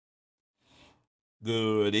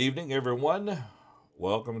Good evening, everyone.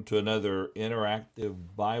 Welcome to another interactive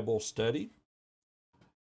Bible study.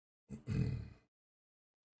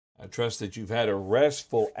 I trust that you've had a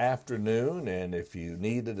restful afternoon, and if you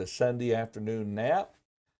needed a Sunday afternoon nap,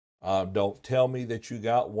 don't tell me that you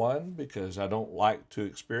got one because I don't like to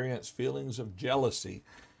experience feelings of jealousy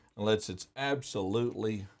unless it's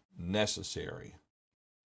absolutely necessary.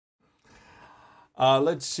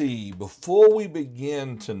 Let's see. Before we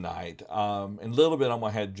begin tonight, in a little bit, I'm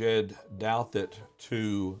going to have Jed Douthit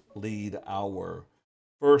to lead our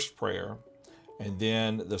first prayer. And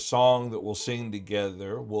then the song that we'll sing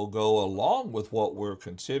together will go along with what we're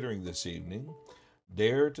considering this evening.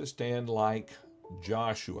 Dare to Stand Like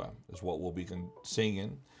Joshua is what we'll be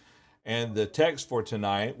singing. And the text for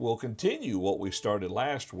tonight will continue what we started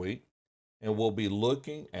last week, and we'll be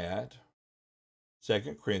looking at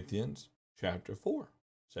 2 Corinthians chapter 4.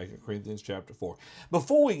 2 Corinthians chapter 4.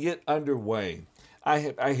 Before we get underway, I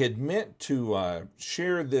had meant to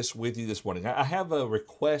share this with you this morning. I have a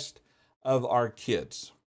request of our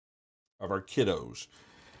kids, of our kiddos.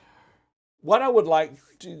 What I would like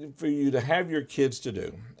for you to have your kids to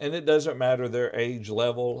do, and it doesn't matter their age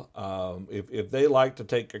level, if they like to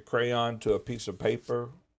take a crayon to a piece of paper,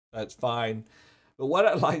 that's fine. But what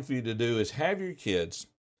I'd like for you to do is have your kids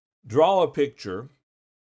draw a picture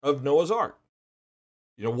of Noah's Ark.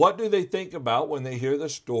 What do they think about when they hear the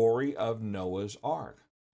story of Noah's Ark?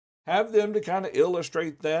 Have them to kind of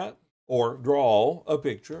illustrate that or draw a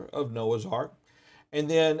picture of Noah's Ark. And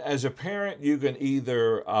then as a parent, you can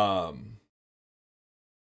either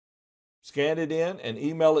scan it in and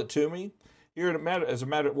email it to me. Here,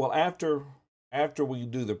 well, after we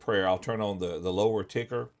do the prayer, I'll turn on the lower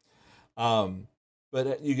ticker.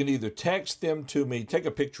 But you can either text them to me, take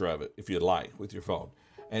a picture of it if you'd like with your phone,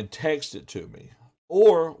 and text it to me.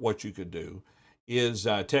 Or what you could do is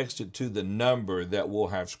text it to the number that we'll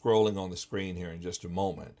have scrolling on the screen here in just a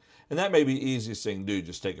moment. And that may be the easiest thing to do.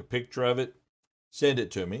 Just take a picture of it, send it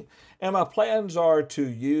to me. And my plans are to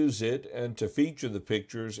use it and to feature the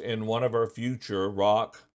pictures in one of our future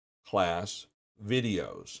rock class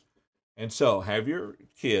videos. And so have your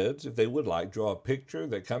kids, if they would like, draw a picture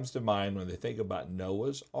that comes to mind when they think about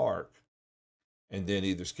Noah's Ark, and then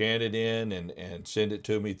either scan it in and send it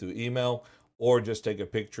to me through email, or just take a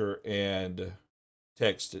picture and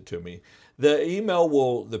text it to me.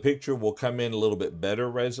 The picture will come in a little bit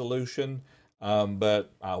better resolution,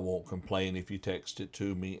 but I won't complain if you text it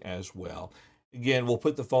to me as well. Again, we'll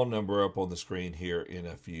put the phone number up on the screen here in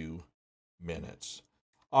a few minutes.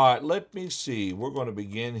 All right, let me see. We're going to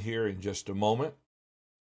begin here in just a moment.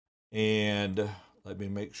 And let me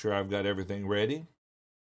make sure I've got everything ready.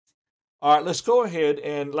 All right, let's go ahead.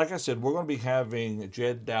 And like I said, we're going to be having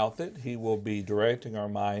Jed Douthit. He will be directing our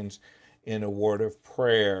minds in a word of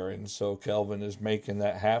prayer. And so Kelvin is making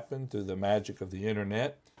that happen through the magic of the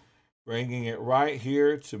internet, bringing it right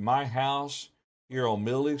here to my house here on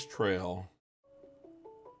Millie's Trail.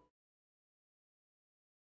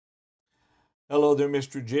 Hello there,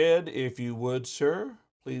 Mr. Jed. If you would, sir,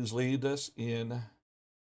 please lead us in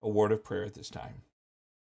a word of prayer at this time.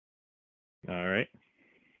 All right.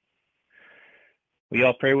 Will you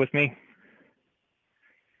all pray with me?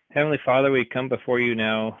 Heavenly Father, we come before you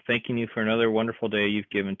now, thanking you for another wonderful day you've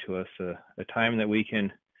given to us, a time that we can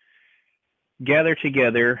gather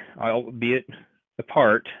together, albeit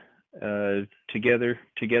apart, together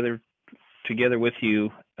with you,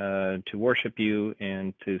 to worship you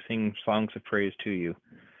and to sing songs of praise to you.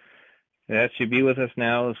 I ask you to be with us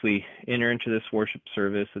now as we enter into this worship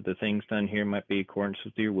service, that the things done here might be according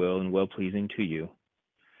with your will and well-pleasing to you.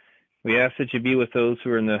 We ask that you be with those who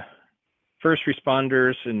are in the first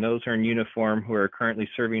responders and those who are in uniform who are currently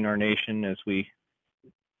serving our nation as we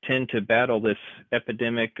tend to battle this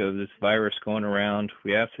epidemic of this virus going around.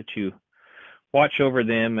 We ask that you watch over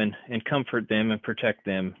them and comfort them and protect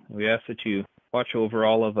them. We ask that you watch over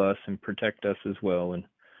all of us and protect us as well. And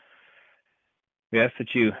we ask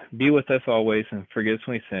that you be with us always and forgive us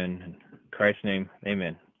when we sin. In Christ's name,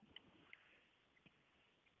 amen.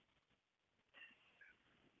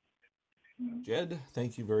 Jed,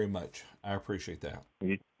 thank you very much. I appreciate that.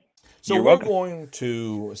 So You're we're welcome. going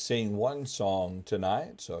to sing one song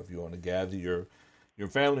tonight. So if you want to gather your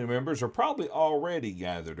family members are probably already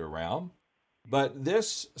gathered around. But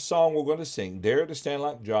this song we're going to sing, Dare to Stand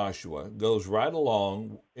Like Joshua, goes right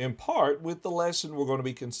along in part with the lesson we're going to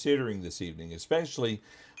be considering this evening, especially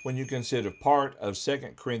when you consider part of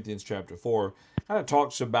 2 Corinthians chapter 4. Kind of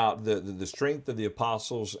talks about the strength of the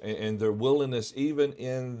apostles and their willingness, even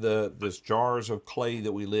in this jars of clay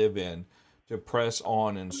that we live in, to press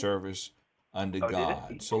on in service unto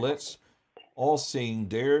God. So let's All sing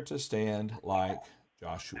Dare to Stand Like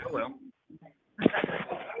Joshua. I will.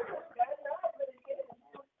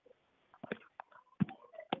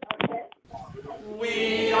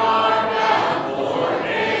 We are bound for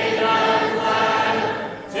Canaan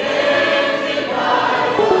land, taken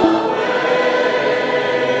by the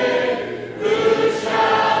way. Who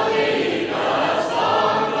shall lead us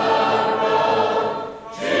on the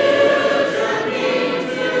road to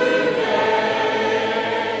journey today?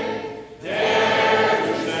 Dare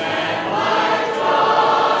to stand like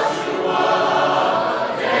Joshua,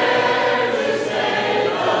 dare to say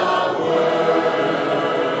the word.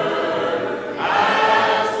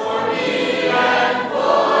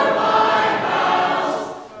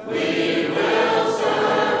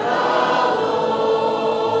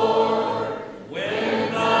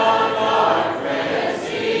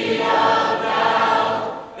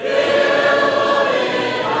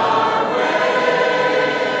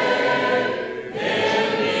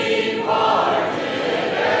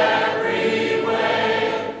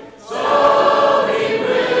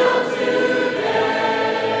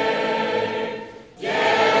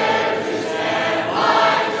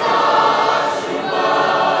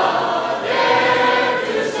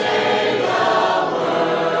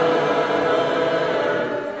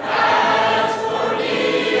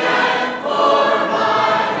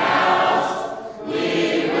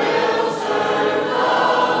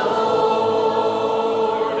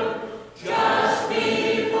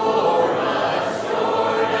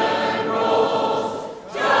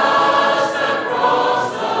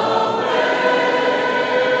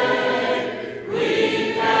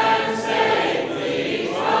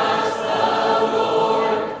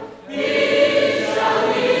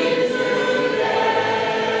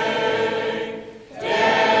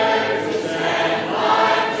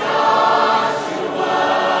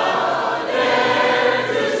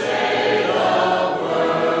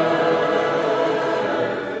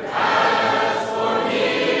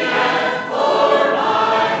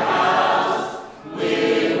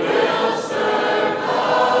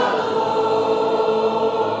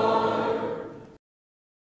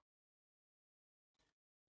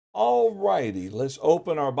 All righty, let's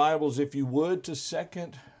open our Bibles, if you would, to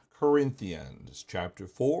 2 Corinthians. Chapter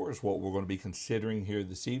 4 is what we're going to be considering here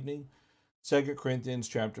this evening. 2 Corinthians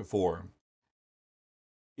chapter 4.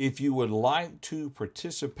 If you would like to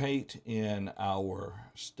participate in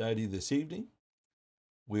our study this evening,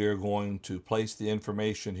 we are going to place the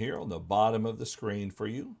information here on the bottom of the screen for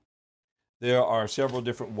you. There are several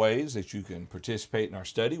different ways that you can participate in our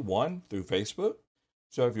study. One, through Facebook.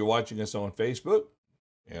 So if you're watching us on Facebook,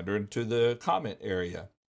 enter into the comment area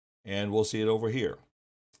and we'll see it over here.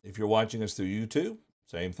 If you're watching us through YouTube,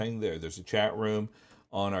 same thing there. There's a chat room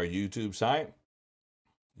on our YouTube site.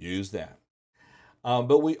 Use that.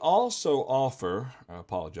 But we also offer, I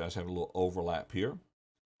apologize, I have a little overlap here.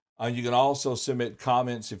 You can also submit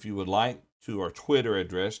comments if you would like to our Twitter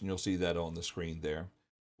address, and you'll see that on the screen there,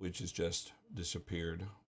 which has just disappeared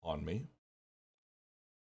on me.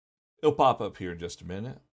 It'll pop up here in just a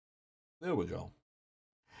minute. There we go.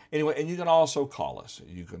 Anyway, and you can also call us.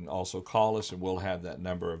 You can also call us, and we'll have that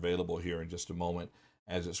number available here in just a moment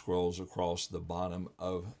as it scrolls across the bottom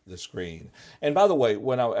of the screen. And by the way,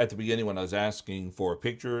 at the beginning, when I was asking for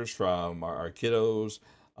pictures from our kiddos,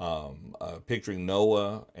 picturing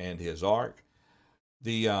Noah and his ark,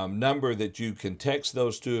 the number that you can text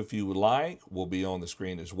those to if you would like will be on the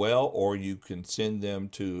screen as well, or you can send them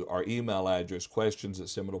to our email address,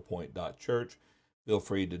 questions@seminolpoint.church. Feel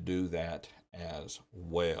free to do that as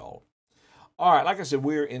well. All right, like I said,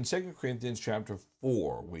 we're in 2 Corinthians chapter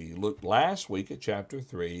 4. We looked last week at chapter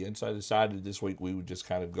 3, and so I decided this week we would just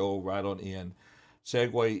kind of go right on in,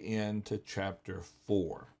 segue into chapter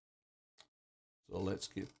 4. So let's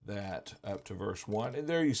get that up to verse 1. And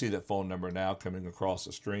there you see that phone number now coming across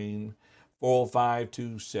the screen,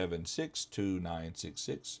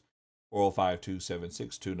 405-276-2966,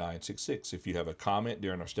 405-276-2966. If you have a comment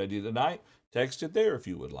during our study tonight, text it there if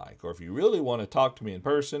you would like. Or if you really want to talk to me in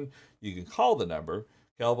person, you can call the number.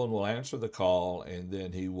 Kelvin will answer the call, and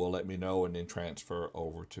then he will let me know and then transfer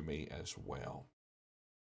over to me as well.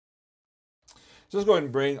 So let's go ahead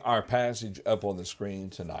and bring our passage up on the screen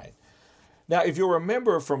tonight. Now, if you'll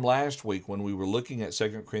remember from last week when we were looking at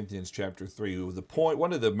 2 Corinthians chapter 3,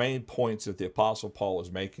 one of the main points that the Apostle Paul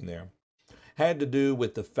was making there had to do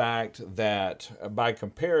with the fact that, by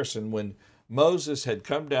comparison, when Moses had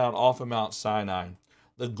come down off of Mount Sinai,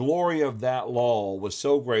 the glory of that law was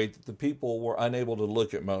so great that the people were unable to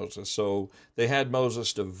look at Moses. So they had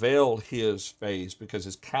Moses to veil his face because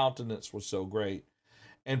his countenance was so great.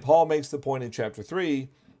 And Paul makes the point in chapter 3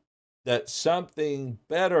 that something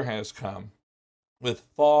better has come, with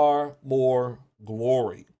far more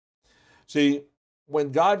glory. See,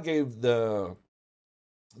 when God gave the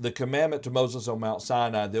commandment to Moses on Mount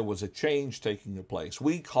Sinai, there was a change taking place.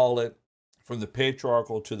 We call it from the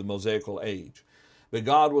patriarchal to the Mosaical age. But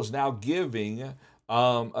God was now giving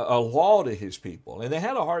a law to his people, and they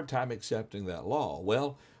had a hard time accepting that law.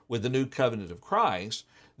 Well, with the new covenant of Christ,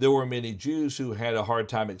 there were many Jews who had a hard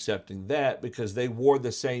time accepting that because they wore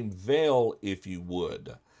the same veil, if you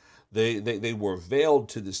would. They were veiled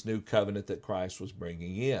to this new covenant that Christ was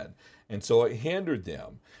bringing in. And so it hindered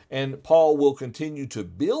them. And Paul will continue to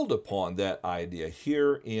build upon that idea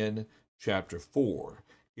here in chapter 4.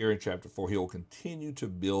 Here in chapter 4, he will continue to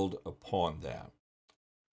build upon that.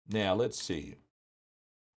 Now, let's see.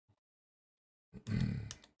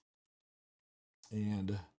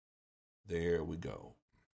 And there we go.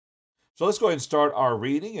 So let's go ahead and start our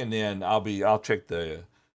reading, and then I'll check the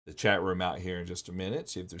chat room out here in just a minute,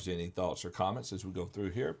 see if there's any thoughts or comments as we go through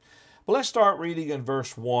here. But let's start reading in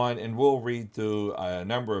verse 1, and we'll read through a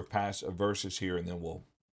number of verses here, and then we'll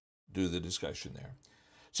do the discussion there.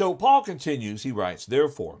 So Paul continues, he writes,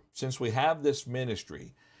 "Therefore, since we have this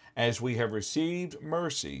ministry, as we have received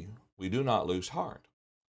mercy, we do not lose heart.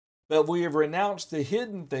 But we have renounced the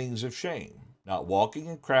hidden things of shame, not walking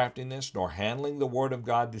in craftiness, nor handling the word of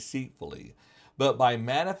God deceitfully, but by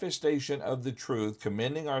manifestation of the truth,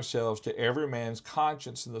 commending ourselves to every man's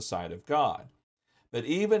conscience in the sight of God. But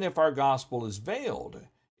even if our gospel is veiled,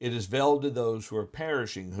 it is veiled to those who are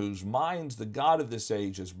perishing, whose minds the God of this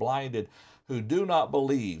age has blinded, who do not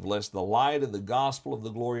believe, lest the light of the gospel of the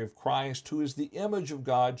glory of Christ, who is the image of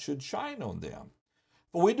God, should shine on them.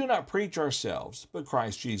 For we do not preach ourselves, but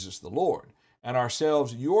Christ Jesus the Lord, and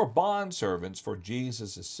ourselves your bondservants for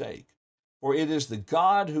Jesus' sake. For it is the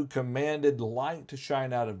God who commanded light to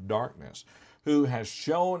shine out of darkness, who has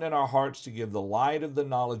shown in our hearts to give the light of the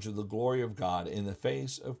knowledge of the glory of God in the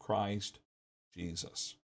face of Christ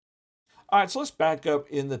Jesus." All right, so let's back up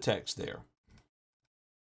in the text there.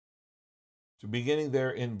 So beginning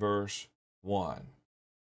there in verse 1.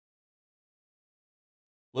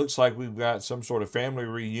 Looks like we've got some sort of family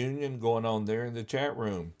reunion going on there in the chat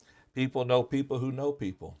room. People know people who know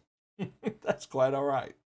people. That's quite all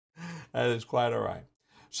right. That is quite all right.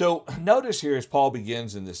 So notice here as Paul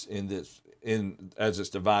begins as it's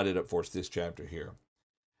divided up for us, this chapter here.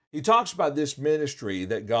 He talks about this ministry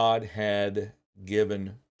that God had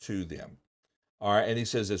given to them. All right, and he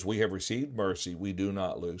says, as we have received mercy, we do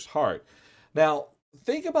not lose heart. Now,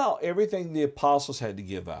 think about everything the apostles had to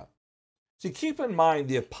give up. See, keep in mind,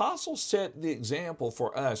 the apostles set the example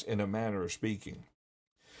for us in a manner of speaking.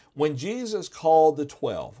 When Jesus called the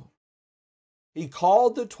 12, he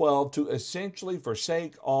called the 12 to essentially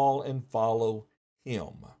forsake all and follow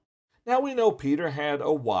him. Now, we know Peter had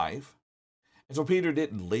a wife, and so Peter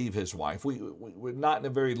didn't leave his wife. We're not in a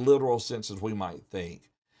very literal sense as we might think.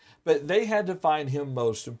 But they had to find him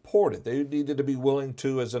most important. They needed to be willing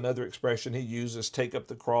to, as another expression he uses, take up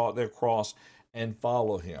their cross and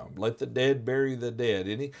follow him. Let the dead bury the dead.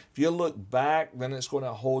 And if you look back, then it's going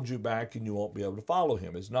to hold you back and you won't be able to follow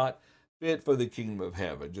him. It's not fit for the kingdom of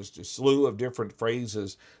heaven. Just a slew of different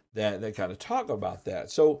phrases that kind of talk about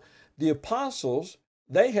that. So the apostles,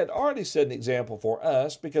 they had already set an example for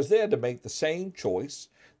us because they had to make the same choice,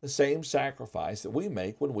 the same sacrifice that we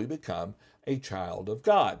make when we become a child of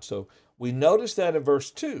God. So we notice that in verse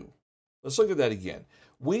 2. Let's look at that again.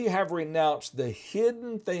 We have renounced the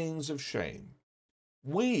hidden things of shame.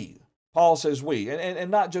 Paul says we, and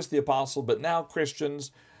not just the apostle, but now Christians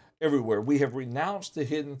everywhere. We have renounced the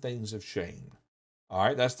hidden things of shame. All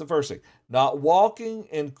right, that's the first thing. Not walking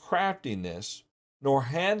in craftiness, nor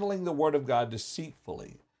handling the word of God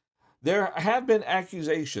deceitfully. There have been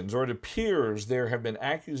accusations, or it appears there have been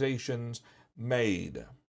accusations made,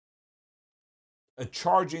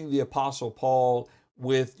 charging the apostle Paul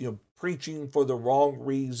with preaching for the wrong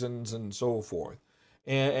reasons and so forth,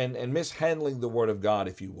 and mishandling the word of God,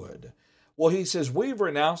 if you would. Well, he says, we've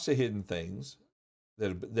renounced the hidden things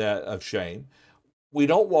that of shame. We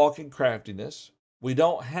don't walk in craftiness. We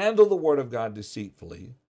don't handle the word of God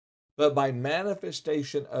deceitfully, but by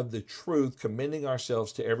manifestation of the truth, commending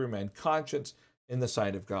ourselves to every man's conscience in the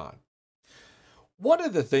sight of God. One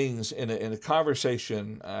of the things in a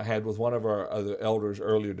conversation I had with one of our other elders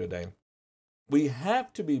earlier today, we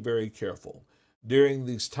have to be very careful during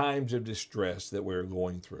these times of distress that we're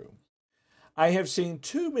going through. I have seen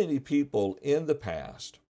too many people in the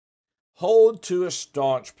past hold to a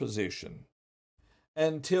staunch position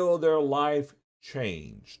until their life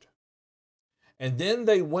changed. And then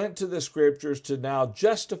they went to the scriptures to now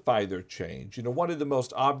justify their change. One of the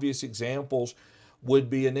most obvious examples would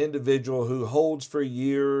be an individual who holds for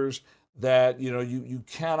years that, you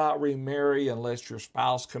cannot remarry unless your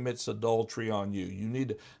spouse commits adultery on you. You need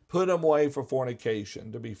to put them away for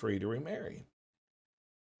fornication to be free to remarry.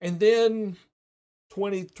 And then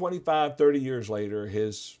 20, 25, 30 years later,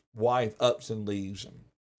 his wife ups and leaves him.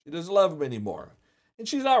 She doesn't love him anymore. And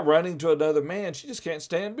she's not running to another man. She just can't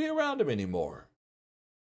stand to be around him anymore.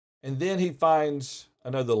 And then he finds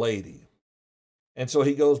another lady. And so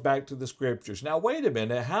he goes back to the scriptures. Now, wait a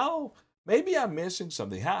minute. Maybe I'm missing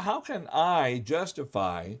something. How can I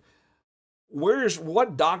justify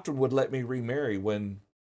what doctrine would let me remarry when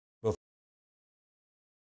before?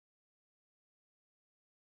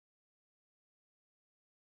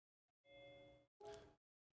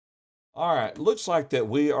 All right, looks like that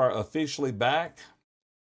we are officially back.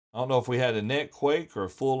 I don't know if we had a net quake or a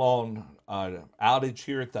full-on outage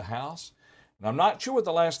here at the house. And I'm not sure what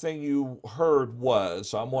the last thing you heard was,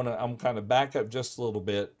 so I'm kind of back up just a little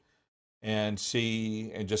bit and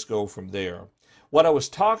see and just go from there. What I was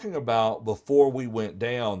talking about before we went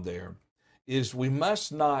down there is we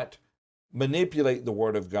must not manipulate the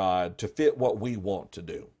Word of God to fit what we want to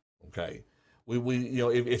do. Okay,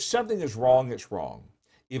 if something is wrong, it's wrong.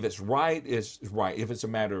 If it's right, it's right. If it's a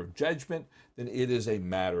matter of judgment, then it is a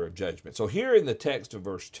matter of judgment. So here in the text of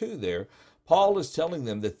verse 2 there, Paul is telling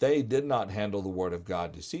them that they did not handle the Word of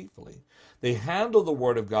God deceitfully. They handled the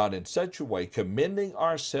Word of God in such a way, commending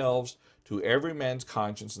ourselves to every man's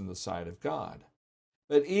conscience in the sight of God.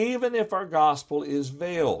 But even if our gospel is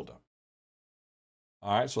veiled,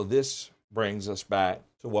 all right, so this brings us back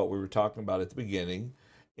to what we were talking about at the beginning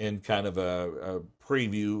in kind of a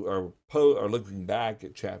preview or looking back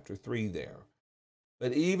at chapter 3 there.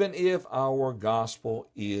 But even if our gospel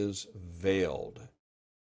is veiled,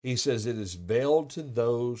 he says it is veiled to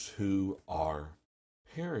those who are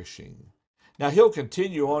perishing. Now he'll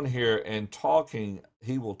continue on here and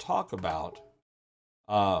he will talk about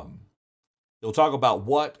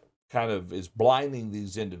what kind of is blinding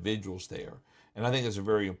these individuals there. And I think it's a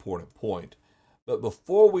very important point. But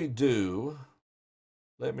before we do,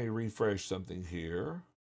 let me refresh something here.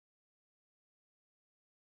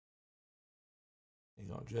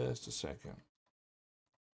 Hang on just a second.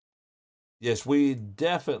 Yes, we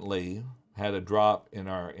definitely had a drop in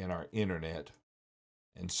our internet.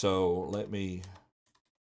 And so let me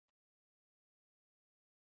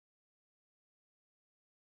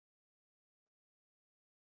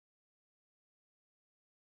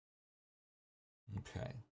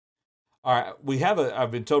okay. All right,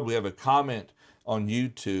 I've been told we have a comment on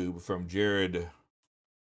YouTube from Jared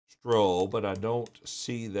Stroll, but I don't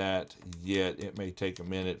see that yet. It may take a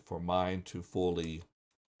minute for mine to fully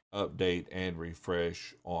update and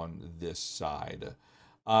refresh on this side.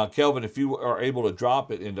 Kelvin, if you are able to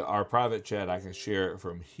drop it into our private chat, I can share it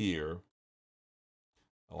from here.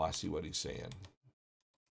 Oh, I see what he's saying.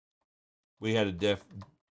 We had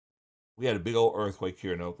a big old earthquake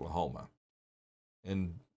here in Oklahoma,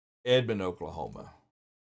 in Edmond, Oklahoma.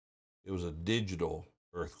 It was a digital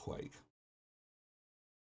earthquake.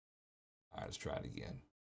 All right, let's try it again.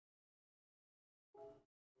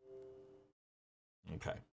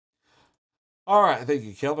 Okay. All right, thank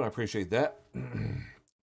you, Kelvin. I appreciate that.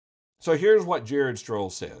 So here's what Jared Stroll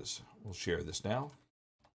says. We'll share this now.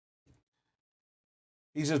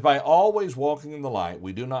 He says, by always walking in the light,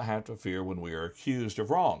 we do not have to fear when we are accused of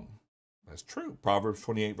wrong. That's true. Proverbs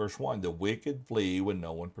 28, verse 1, the wicked flee when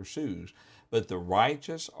no one pursues, but the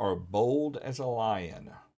righteous are bold as a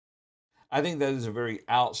lion. I think that is a very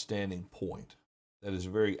outstanding point. That is a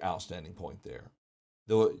very outstanding point there.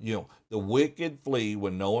 The wicked flee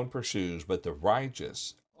when no one pursues, but the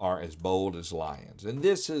righteous are as bold as lions. And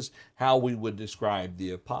this is how we would describe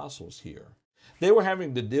the apostles here. They were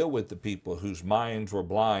having to deal with the people whose minds were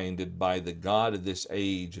blinded by the God of this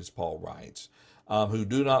age, as Paul writes, who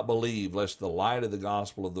do not believe lest the light of the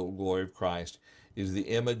gospel of the glory of Christ is the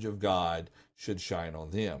image of God should shine on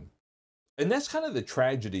them. And that's kind of the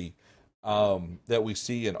tragedy that we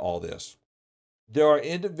see in all this. There are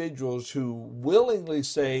individuals who willingly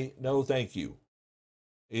say, no, thank you,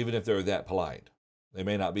 even if they're that polite. They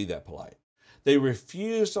may not be that polite. They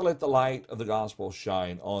refuse to let the light of the gospel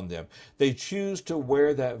shine on them. They choose to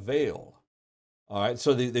wear that veil. All right,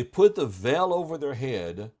 so they put the veil over their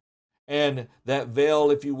head, and that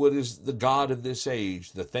veil, if you would, is the God of this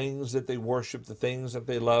age. The things that they worship, the things that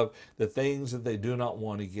they love, the things that they do not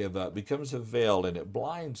want to give up becomes a veil, and it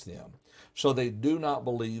blinds them. So they do not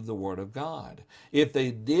believe the word of God. If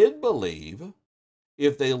they did believe,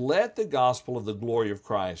 if they let the gospel of the glory of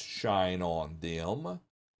Christ shine on them,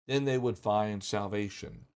 then they would find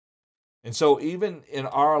salvation. And so even in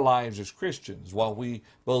our lives as Christians, while we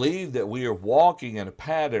believe that we are walking in a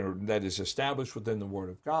pattern that is established within the Word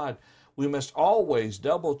of God, we must always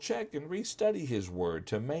double check and restudy His Word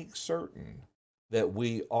to make certain that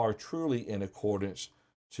we are truly in accordance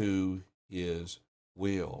to His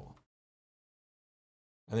will.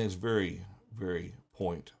 I think it's very, very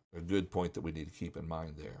a good point that we need to keep in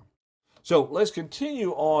mind there. So let's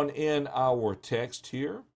continue on in our text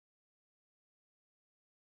here.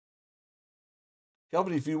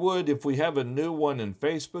 Kelvin, if you would, if we have a new one in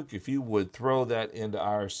Facebook, if you would throw that into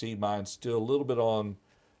our seed. Mine's still a little bit on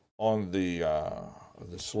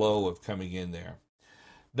the slow of coming in there.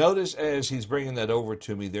 Notice as he's bringing that over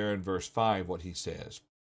to me there in verse 5 what he says.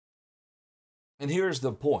 And here's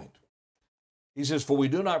the point. He says, "For we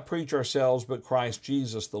do not preach ourselves, but Christ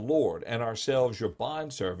Jesus the Lord, and ourselves your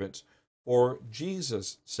bondservants for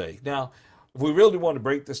Jesus' sake." Now, if we really want to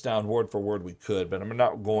break this down word for word, we could, but I'm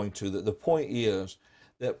not going to. The point is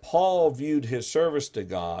that Paul viewed his service to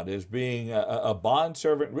God as being a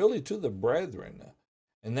bondservant really to the brethren.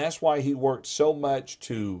 And that's why he worked so much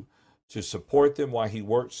to support them, why he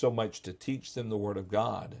worked so much to teach them the Word of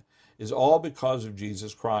God, is all because of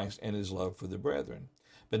Jesus Christ and his love for the brethren.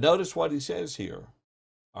 But notice what he says here.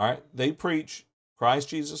 All right, they preach Christ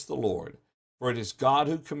Jesus the Lord, for it is God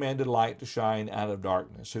who commanded light to shine out of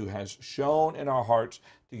darkness, who has shone in our hearts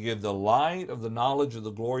to give the light of the knowledge of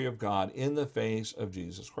the glory of God in the face of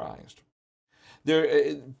Jesus Christ.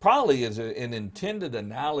 There probably is an intended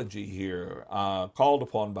analogy here called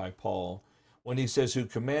upon by Paul when he says, who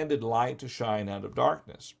commanded light to shine out of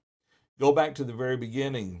darkness. Go back to the very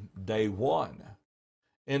beginning, day one.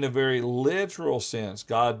 In a very literal sense,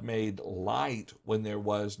 God made light when there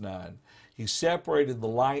was none. He separated the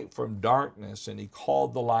light from darkness, and he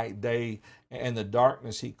called the light day, and the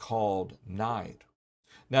darkness he called night.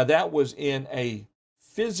 Now, that was in a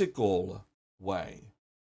physical way.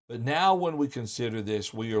 But now when we consider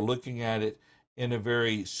this, we are looking at it in a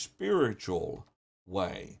very spiritual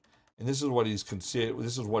way. And this is what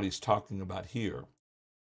he's talking about here.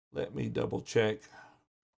 Let me double check.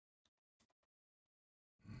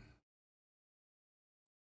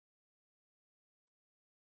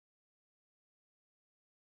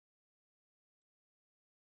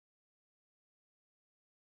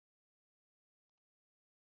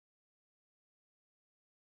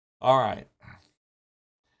 All right.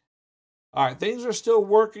 All right, things are still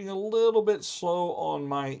working a little bit slow on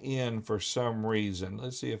my end for some reason.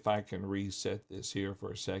 Let's see if I can reset this here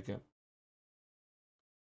for a second.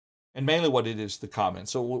 And mainly what it is, the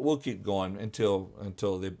comments. So we'll keep going until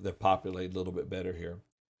they populate a little bit better here.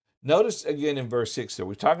 Notice again in verse 6 there,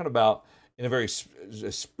 we're talking about in a very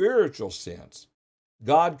spiritual sense.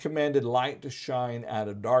 God commanded light to shine out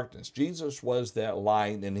of darkness. Jesus was that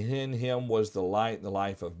light, and in him was the light and the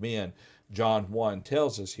life of men. John 1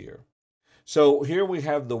 tells us here. So here we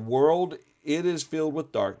have the world, it is filled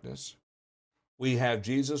with darkness. We have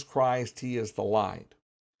Jesus Christ, he is the light.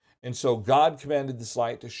 And so God commanded this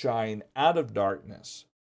light to shine out of darkness.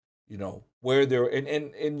 You know, where there,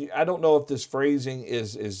 and I don't know if this phrasing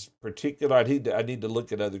is particular. I need to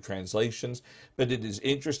look at other translations, but it is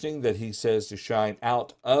interesting that he says to shine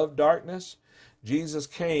out of darkness. Jesus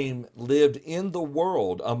came, lived in the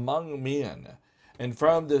world among men, and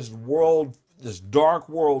from this world, this dark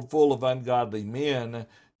world full of ungodly men,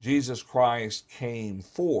 Jesus Christ came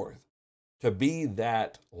forth to be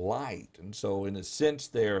that light. And so in a sense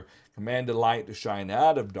there, commanded light to shine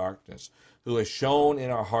out of darkness, who has shone in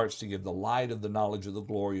our hearts to give the light of the knowledge of the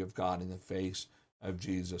glory of God in the face of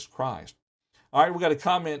Jesus Christ. All right, we got a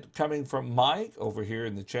comment coming from Mike over here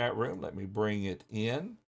in the chat room. Let me bring it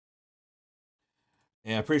in.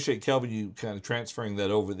 And I appreciate, Kelvin, you kind of transferring that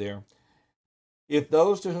over there. If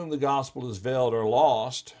those to whom the gospel is veiled are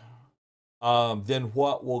lost, then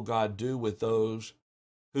what will God do with those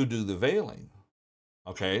who do the veiling?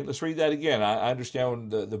 Okay, let's read that again. I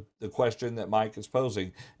understand the question that Mike is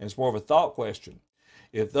posing, and it's more of a thought question.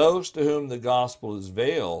 If those to whom the gospel is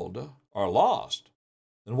veiled are lost,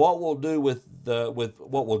 then what will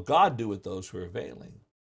God do with those who are veiling?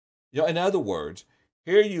 You know, in other words,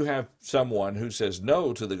 here you have someone who says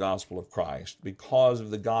no to the gospel of Christ because of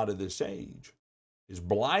the God of this age is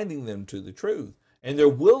blinding them to the truth, and they're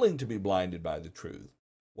willing to be blinded by the truth.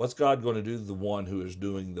 What's God going to do to the one who is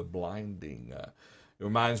doing the blinding? It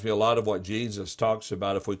reminds me a lot of what Jesus talks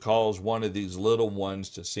about. If we cause one of these little ones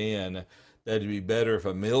to sin, that it'd be better if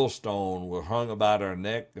a millstone were hung about our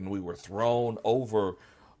neck and we were thrown over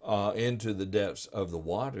into the depths of the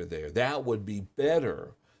water there. That would be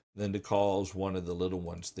better than to cause one of the little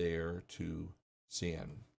ones there to sin.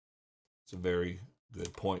 It's a very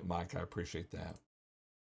good point, Mike. I appreciate that.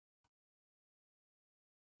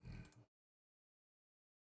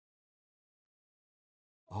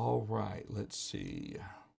 All right, let's see.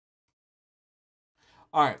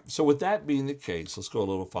 All right, so with that being the case, let's go a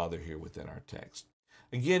little farther here within our text.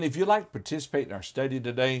 Again, if you'd like to participate in our study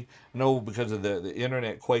today, I know because of the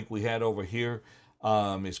internet quake we had over here,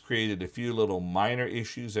 it's created a few little minor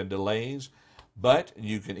issues and delays, but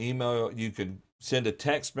you can send a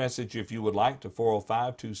text message if you would like to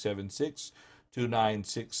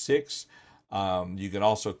 405-276-2966. You can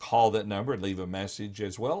also call that number and leave a message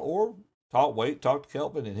as well, or talk to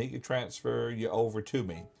Kelvin and he can transfer you over to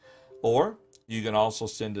me. Or you can also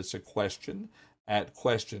send us a question at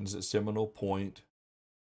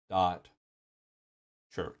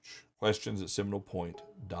questions@SeminolePoint.church.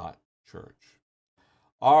 Questions@SeminolePoint.church.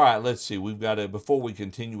 All right, let's see. Before we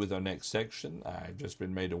continue with our next section, I've just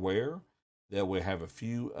been made aware that we have a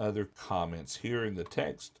few other comments here in the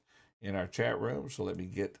text in our chat room. So let me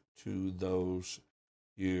get to those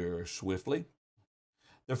here swiftly.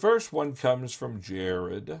 The first one comes from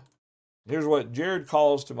Jared. Here's what Jared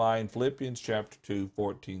calls to mind Philippians chapter 2,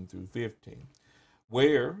 14 through 15,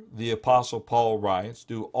 where the Apostle Paul writes,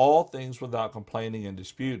 "Do all things without complaining and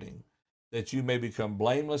disputing, that you may become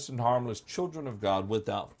blameless and harmless children of God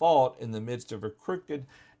without fault in the midst of a crooked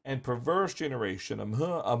and perverse generation,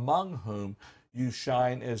 among whom you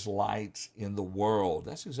shine as lights in the world."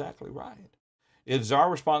 That's exactly right. It is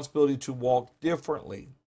our responsibility to walk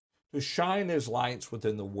differently, to shine as lights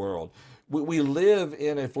within the world. We live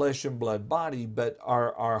in a flesh and blood body, but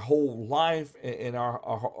our whole life and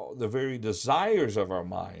the very desires of our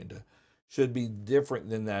mind should be different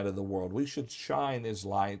than that of the world. We should shine as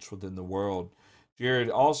lights within the world. Jared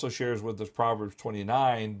also shares with us Proverbs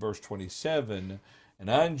 29, verse 27, "An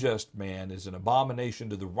unjust man is an abomination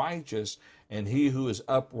to the righteous, and he who is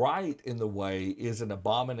upright in the way is an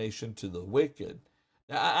abomination to the wicked."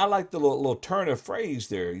 Now, I like the little turn of phrase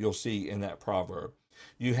there you'll see in that proverb.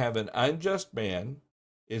 You have an unjust man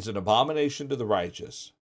is an abomination to the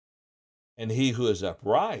righteous, and he who is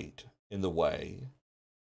upright in the way,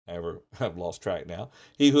 however, I've lost track now,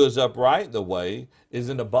 he who is upright in the way is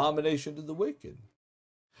an abomination to the wicked.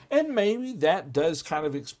 And maybe that does kind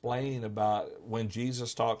of explain about when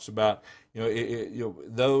Jesus talks about,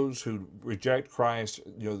 those who reject Christ,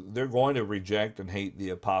 they're going to reject and hate the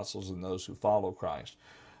apostles and those who follow Christ.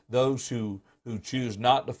 Those who choose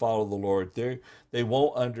not to follow the Lord, they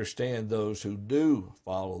won't understand those who do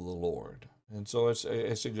follow the Lord. And so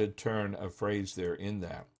it's a good turn of phrase there in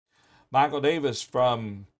that. Michael Davis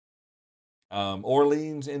from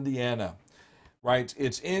Orleans, Indiana, writes,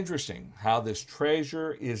 "It's interesting how this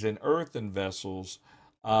treasure is in earthen vessels,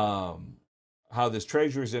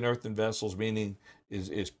 meaning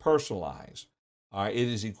is personalized. It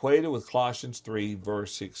is equated with Colossians 3,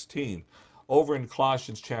 verse 16. Over in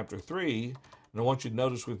Colossians chapter 3, and I want you to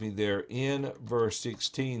notice with me there in verse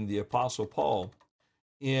 16, the Apostle Paul,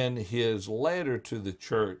 in his letter to the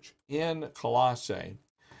church in Colossae,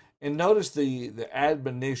 and notice the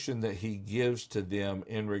admonition that he gives to them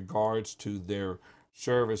in regards to their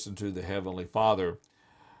service unto the Heavenly Father.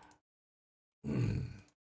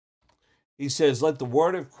 He says, "Let the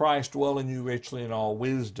word of Christ dwell in you richly in all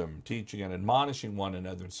wisdom, teaching and admonishing one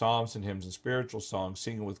another in psalms and hymns and spiritual songs,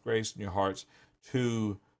 singing with grace in your hearts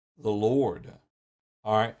to the Lord."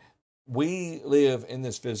 All right. We live in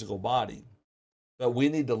this physical body, but we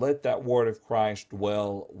need to let that word of Christ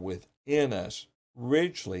dwell within us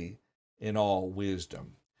richly in all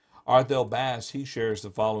wisdom. Arthel Bass, he shares the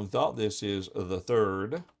following thought. This is the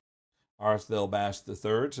third. Arthel Bass the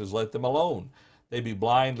third says, "Let them alone. They be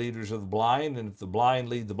blind leaders of the blind, and if the blind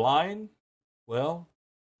lead the blind, well,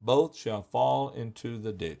 both shall fall into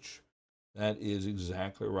the ditch." That is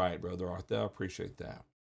exactly right, Brother Arthel. I appreciate that.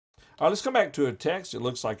 All right, let's come back to a text. It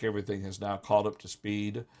looks like everything has now caught up to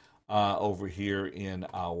speed over here in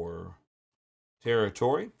our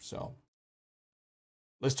territory. So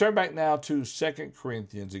let's turn back now to 2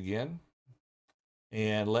 Corinthians again.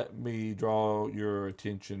 And let me draw your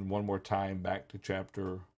attention one more time back to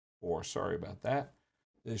chapter 4. Sorry about that.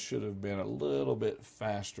 This should have been a little bit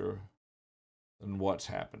faster than what's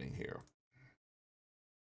happening here.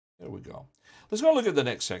 There we go. Let's go look at the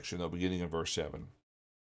next section, though, beginning in verse 7.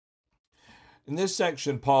 In this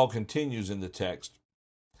section, Paul continues in the text.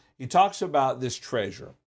 He talks about this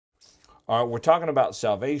treasure. All right, we're talking about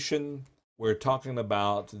salvation. We're talking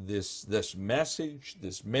about this message,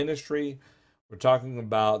 this ministry. We're talking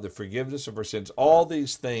about the forgiveness of our sins. All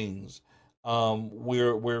these things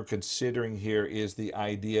we're considering here is the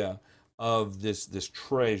idea of this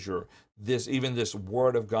treasure, even this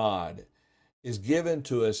word of God is given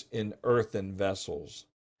to us in earthen vessels.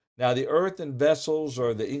 Now, the earthen vessels,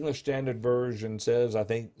 or the English Standard Version says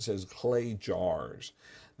clay jars.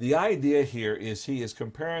 The idea here is he is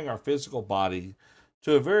comparing our physical body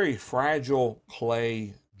to a very fragile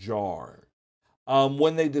clay jar.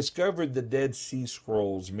 When they discovered the Dead Sea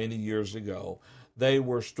Scrolls many years ago, they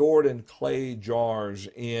were stored in clay jars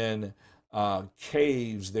in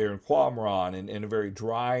caves there in Qumran in a very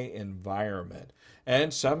dry environment.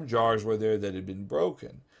 And some jars were there that had been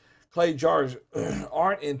broken. Clay jars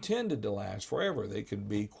aren't intended to last forever. They can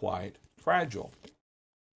be quite fragile.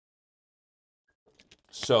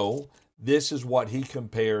 So this is what he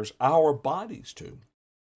compares our bodies to.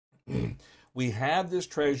 We have this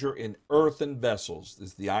treasure in earthen vessels. This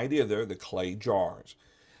is the idea there, the clay jars,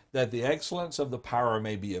 that the excellence of the power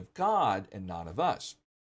may be of God and not of us.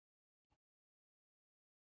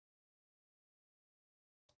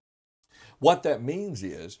 What that means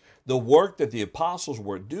is the work that the apostles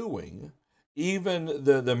were doing, even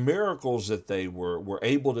the miracles that they were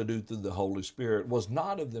able to do through the Holy Spirit, was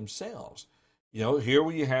not of themselves. You know, here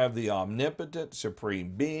we have the omnipotent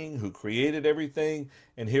supreme being who created everything,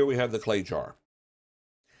 and here we have the clay jar.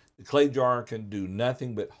 The clay jar can do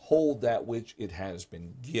nothing but hold that which it has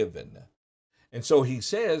been given. And so he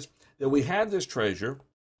says that we have this treasure,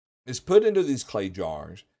 is put into these clay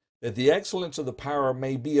jars, that the excellence of the power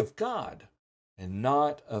may be of God and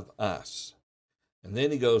not of us. And then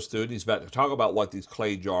he goes through and he's about to talk about what these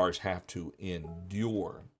clay jars have to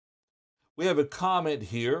endure. We have a comment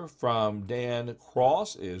here from Dan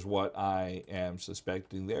Cross, is what I am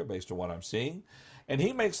suspecting there based on what I'm seeing. And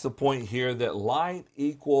he makes the point here that light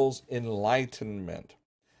equals enlightenment.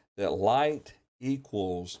 That light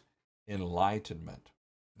equals enlightenment.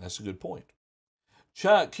 That's a good point.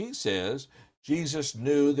 Chuck, he says, Jesus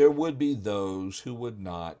knew there would be those who would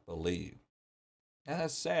not believe. And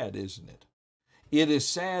that's sad, isn't it? It is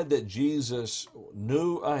sad that Jesus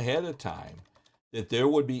knew ahead of time that there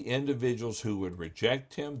would be individuals who would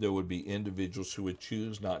reject him. There would be individuals who would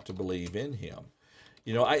choose not to believe in him.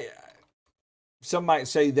 You know, some might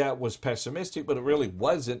say that was pessimistic, but it really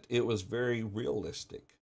wasn't. It was very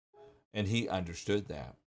realistic. And he understood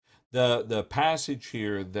that. The passage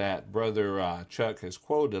here that Brother Chuck has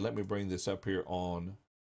quoted, let me bring this up here on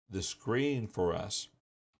the screen for us.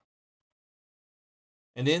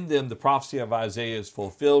 And in them the prophecy of Isaiah is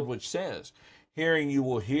fulfilled, which says, hearing you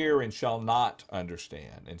will hear and shall not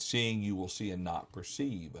understand, and seeing you will see and not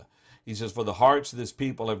perceive. He says, for the hearts of this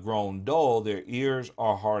people have grown dull, their ears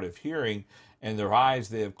are hard of hearing, and their eyes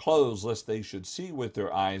they have closed, lest they should see with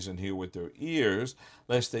their eyes and hear with their ears,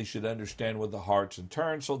 lest they should understand with the hearts and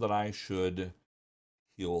turn, so that I should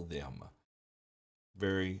heal them.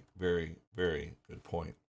 Very, very, very good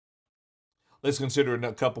point. Let's consider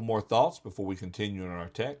a couple more thoughts before we continue in our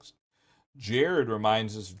text. Jared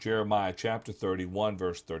reminds us of Jeremiah chapter 31,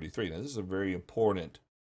 verse 33. Now, this is a very important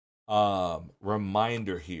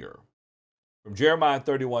reminder here. From Jeremiah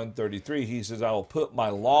 31:33, he says, I will put my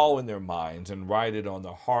law in their minds and write it on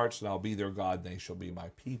their hearts, and I'll be their God, and they shall be my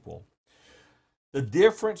people. The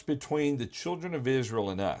difference between the children of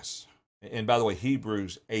Israel and us, and by the way,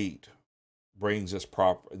 Hebrews 8 brings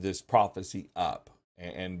this prophecy up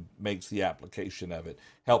and makes the application of it,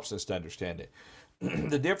 helps us to understand it.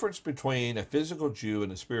 The difference between a physical Jew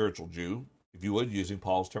and a spiritual Jew, if you would, using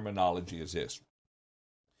Paul's terminology, is this.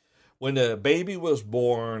 When a baby was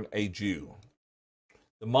born a Jew,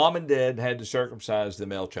 the mom and dad had to circumcise the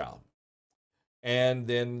male child. And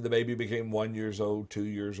then the baby became 1 year old, 2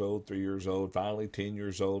 years old, 3 years old, finally 10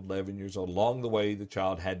 years old, 11 years old. Along the way, the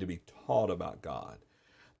child had to be taught about God.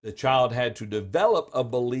 The child had to develop a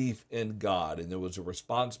belief in God, and there was a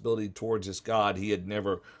responsibility towards this God he had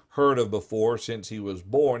never heard of before since he was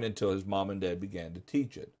born, until his mom and dad began to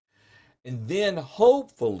teach it. And then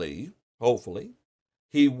hopefully,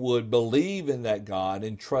 he would believe in that God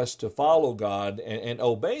and trust to follow God and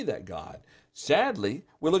obey that God. Sadly,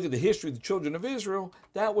 we look at the history of the children of Israel,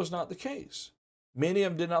 that was not the case. Many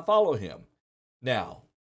of them did not follow him. Now,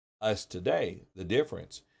 us today, the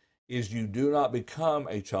difference is you do not become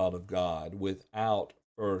a child of God without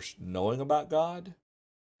first knowing about God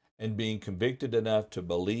and being convicted enough to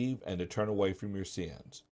believe and to turn away from your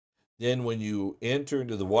sins. Then when you enter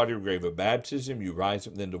into the watery grave of baptism, you rise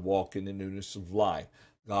up then to walk in the newness of life.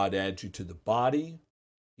 God adds you to the body.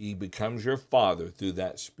 He becomes your father through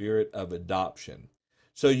that spirit of adoption.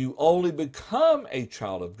 So you only become a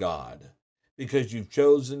child of God because you've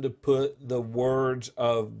chosen to put the words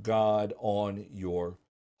of God on your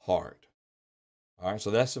heart. All right, so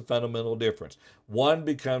that's the fundamental difference. One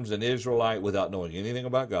becomes an Israelite without knowing anything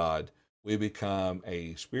about God. We become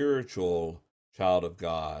a spiritual child of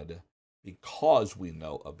God because we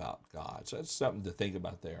know about God. So that's something to think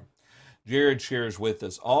about there. Jared shares with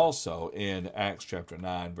us also in Acts chapter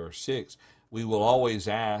 9, verse 6, we will always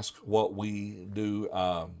ask what we do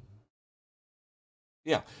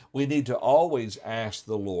Yeah, we need to always ask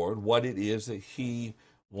the Lord what it is that He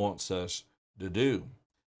wants us to do.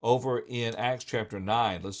 Over in Acts chapter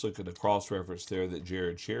 9, let's look at the cross reference there that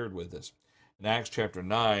Jared shared with us. In Acts chapter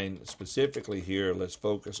 9, specifically here, let's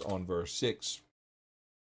focus on verse 6.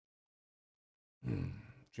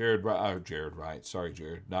 Jared writes, sorry,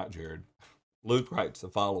 Jared, not Jared. Luke writes the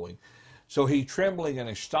following. So he, trembling and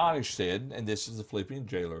astonished, said, and this is the Philippian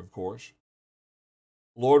jailer, of course,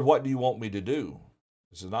 Lord, what do you want me to do?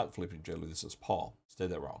 This is not Philippian jailer, this is Paul. Said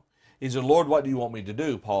that wrong. He said, Lord, what do you want me to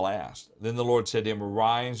do? Paul asked. Then the Lord said to him,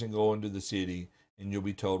 arise and go into the city, and you'll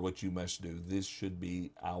be told what you must do. This should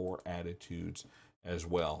be our attitudes as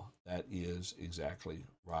well. That is exactly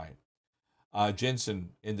right. Jensen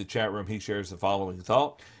in the chat room, he shares the following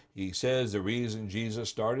thought. He says the reason Jesus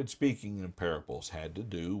started speaking in parables had to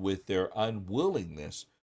do with their unwillingness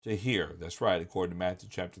to hear. That's right, according to Matthew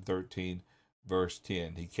chapter 13, verse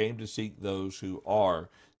 10. He came to seek those who are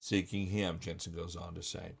seeking him, Jensen goes on to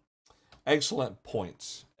say. Excellent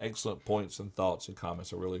points and thoughts and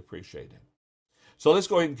comments. I really appreciate it. So let's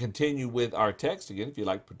go ahead and continue with our text. Again, if you'd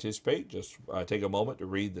like to participate, just take a moment to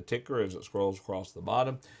read the ticker as it scrolls across the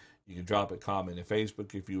bottom. You can drop a comment in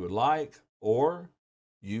Facebook if you would like, or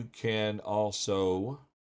you can also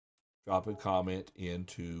drop a comment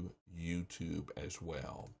into YouTube as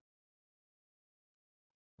well.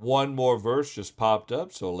 One more verse just popped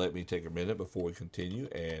up, so let me take a minute before we continue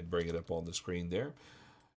and bring it up on the screen there.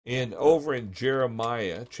 Over in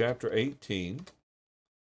Jeremiah chapter 18,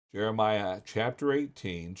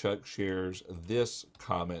 Chuck shares this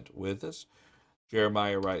comment with us.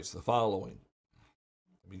 Jeremiah writes the following.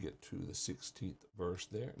 Let me get to the 16th verse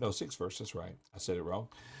there. No, 6th verse, that's right. I said it wrong.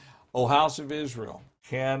 O house of Israel,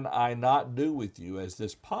 can I not do with you as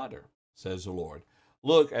this potter, says the Lord?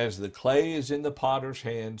 Look, as the clay is in the potter's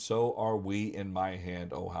hand, so are we in my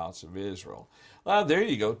hand, O house of Israel. Well, there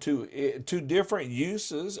you go. Two different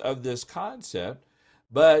uses of this concept,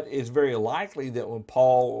 but it's very likely that when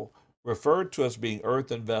Paul referred to us being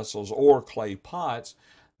earthen vessels or clay pots,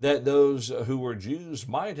 that those who were Jews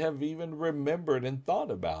might have even remembered and thought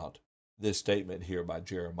about this statement here by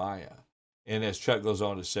Jeremiah. And as Chuck goes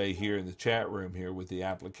on to say here in the chat room here with the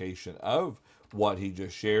application of what he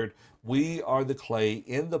just shared, we are the clay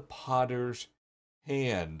in the potter's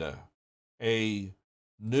hand, a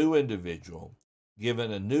new individual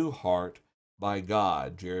given a new heart by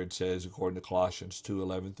God. Jared says, according to Colossians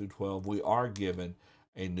 2:11 through 12, we are given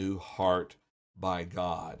a new heart by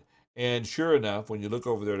God. And sure enough, when you look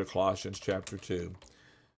over there to Colossians chapter 2,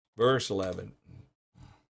 verse 11,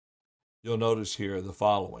 you'll notice here the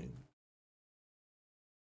following.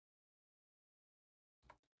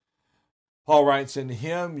 Paul writes, in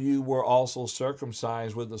him you were also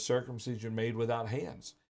circumcised with the circumcision made without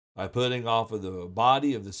hands, by putting off of the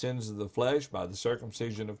body of the sins of the flesh by the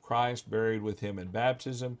circumcision of Christ, buried with him in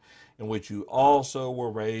baptism, in which you also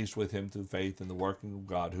were raised with him through faith in the working of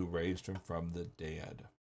God who raised him from the dead.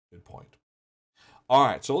 Good point. All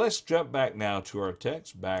right, so let's jump back now to our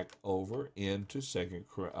text, back over into 2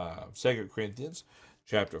 Corinthians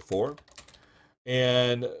chapter 4.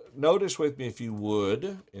 And notice with me, if you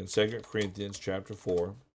would, in 2 Corinthians chapter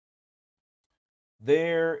 4,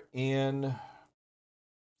 there in,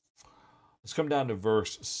 let's come down to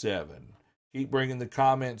verse 7. Keep bringing the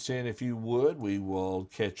comments in if you would. We will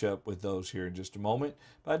catch up with those here in just a moment.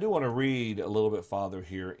 But I do want to read a little bit farther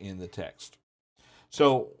here in the text.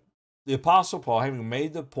 So the Apostle Paul, having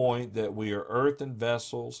made the point that we are earthen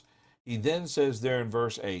vessels, he then says there in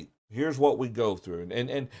verse 8, here's what we go through.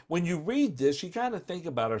 And when you read this, you kind of think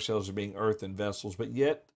about ourselves as being earthen vessels, but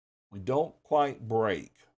yet we don't quite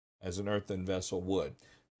break as an earthen vessel would.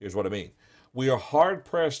 Here's what I mean. We are hard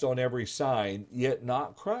pressed on every side, yet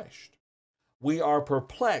not crushed. We are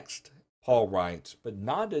perplexed, Paul writes, but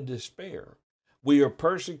not in despair. We are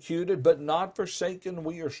persecuted, but not forsaken.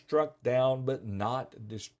 We are struck down, but not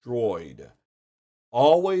destroyed.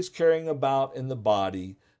 Always carrying about in the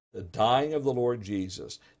body the dying of the Lord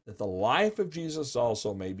Jesus, that the life of Jesus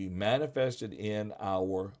also may be manifested in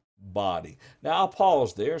our body. Now, I'll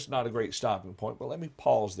pause there. It's not a great stopping point, but let me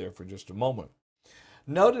pause there for just a moment.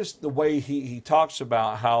 Notice the way he talks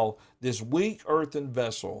about how this weak earthen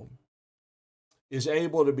vessel is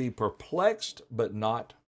able to be perplexed, but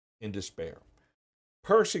not in despair.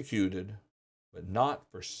 Persecuted, but not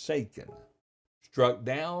forsaken. Struck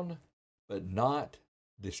down, but not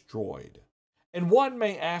destroyed. And one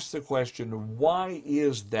may ask the question, why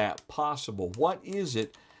is that possible? What is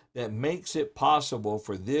it that makes it possible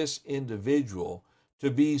for this individual to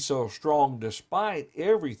be so strong despite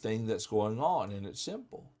everything that's going on? And it's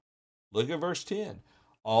simple. Look at verse 10.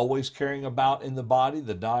 always carrying about in the body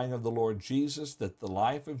the dying of the Lord Jesus, that the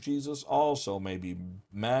life of Jesus also may be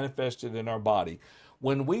manifested in our body.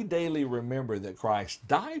 When we daily remember that Christ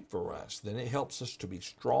died for us, then it helps us to be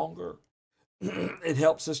stronger. It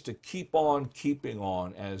helps us to keep on keeping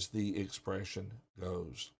on, as the expression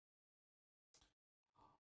goes.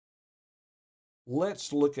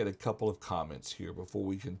 Let's look at a couple of comments here before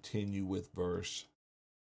we continue with verse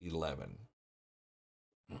 11.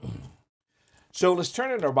 So let's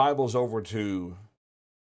turn in our Bibles over to,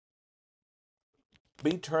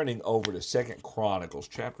 turning over to 2 Chronicles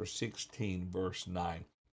chapter 16, verse 9.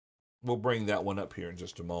 We'll bring that one up here in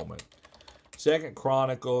just a moment. 2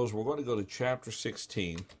 Chronicles, we're going to go to chapter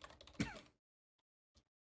 16.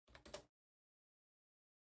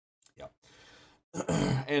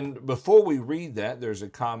 And before we read that, there's a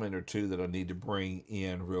comment or two that I need to bring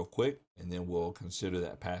in real quick, and then we'll consider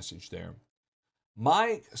that passage there.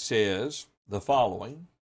 Mike says the following.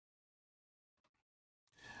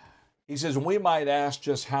 He says, we might ask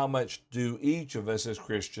just how much do each of us as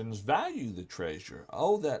Christians value the treasure?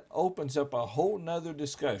 Oh, that opens up a whole nother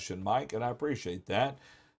discussion, Mike, and I appreciate that.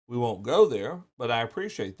 We won't go there, but I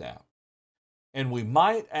appreciate that. And we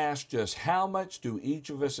might ask just how much do each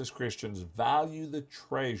of us as Christians value the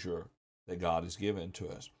treasure that God has given to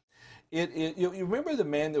us? You remember the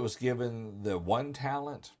man that was given the 1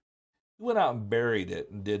 talent? He went out and buried it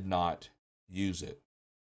and did not use it.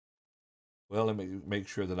 Well, let me make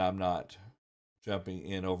sure that I'm not jumping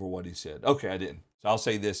in over what he said. Okay, I didn't. So I'll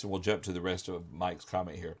say this and we'll jump to the rest of Mike's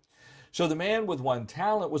comment here. So the man with 1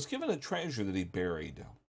 talent was given a treasure that he buried.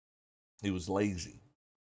 He was lazy,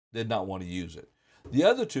 did not want to use it. The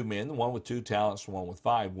other 2 men, the one with 2 talents, the one with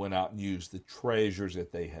 5, went out and used the treasures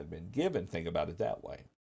that they had been given. Think about it that way.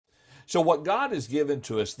 So what God has given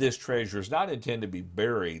to us, this treasure, is not intended to be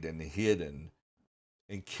buried and hidden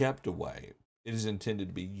and kept away. It is intended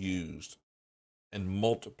to be used and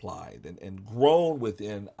multiplied and grown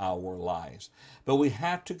within our lives. But we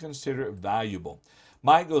have to consider it valuable.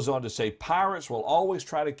 Mike goes on to say, pirates will always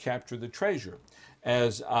try to capture the treasure.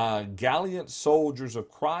 As gallant soldiers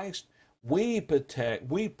of Christ, we protect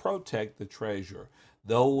the treasure,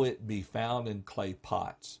 though it be found in clay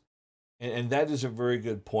pots. And that is a very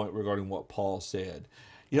good point regarding what Paul said.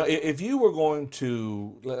 You know, if you were going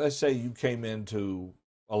to, let's say you came into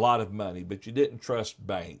a lot of money, but you didn't trust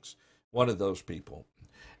banks, one of those people,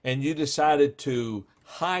 and you decided to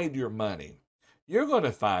hide your money, you're going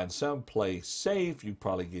to find some place safe. You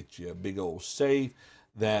probably get you a big old safe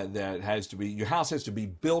that has to be, your house has to be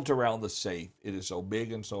built around the safe. It is so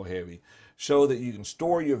big and so heavy so that you can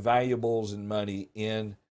store your valuables and money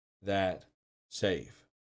in that safe.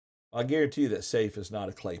 I guarantee you that safe is not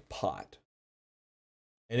a clay pot.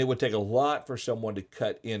 And it would take a lot for someone to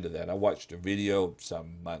cut into that. I watched a video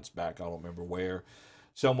some months back, I don't remember where.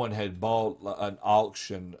 Someone had bought an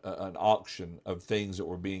auction of things that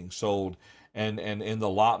were being sold, and in the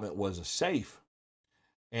allotment was a safe.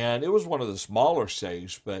 And it was one of the smaller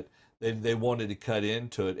safes, but they wanted to cut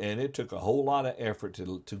into it, and it took a whole lot of effort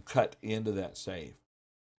to cut into that safe.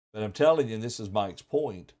 But I'm telling you, and this is Mike's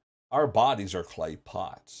point, our bodies are clay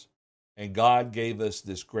pots. And God gave us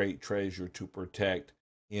this great treasure to protect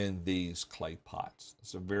in these clay pots.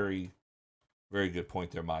 It's a very, very good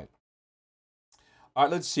point there, Mike. All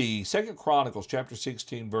right, let's see. 2 Chronicles chapter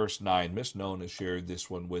 16, verse 9. Miss Nona shared this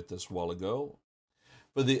one with us a while ago.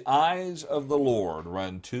 For the eyes of the Lord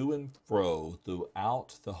run to and fro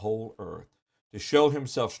throughout the whole earth, to show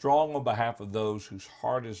himself strong on behalf of those whose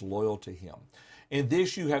heart is loyal to him. In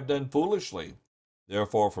this you have done foolishly.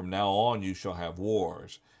 Therefore, from now on you shall have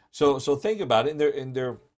wars. So think about it, and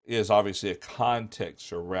there is obviously a context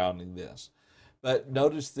surrounding this. But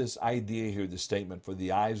notice this idea here, the statement, for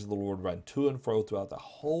the eyes of the Lord run to and fro throughout the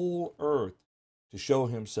whole earth to show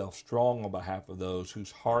himself strong on behalf of those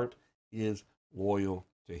whose heart is loyal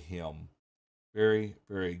to him. Very,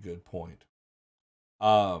 very good point.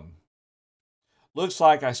 Looks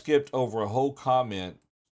like I skipped over a whole comment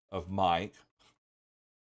of Mike.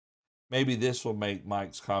 Maybe this will make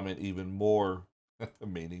Mike's comment even more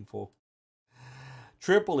meaningful.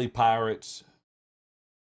 Tripoli Pirates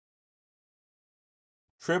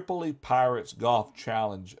Golf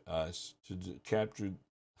challenge us to capture.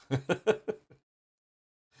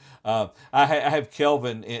 I have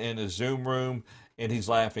Kelvin in a Zoom room, and he's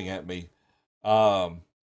laughing at me.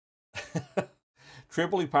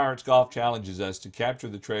 Tripoli Pirates Golf challenges us to capture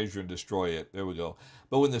the treasure and destroy it. There we go.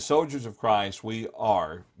 But when the soldiers of Christ, we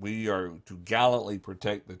are to gallantly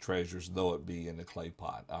protect the treasures, though it be in the clay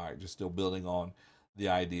pot. All right, just still building on the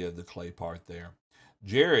idea of the clay part there.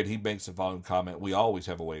 Jared, he makes the following comment: we always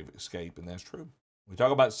have a way of escape, and that's true. We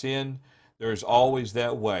talk about sin. There's always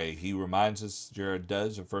that way. He reminds us, Jared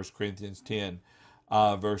does, in 1 Corinthians 10,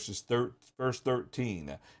 verse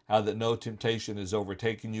 13, how that no temptation has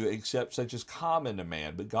overtaken you except such as common to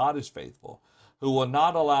man, but God is faithful, who will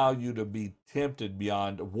not allow you to be tempted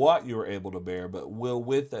beyond what you are able to bear, but will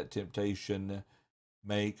with that temptation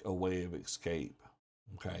make a way of escape.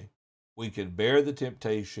 Okay? We can bear the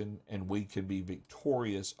temptation and we can be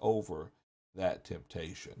victorious over that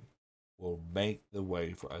temptation. Will make the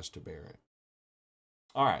way for us to bear it.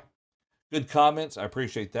 All right. Good comments. I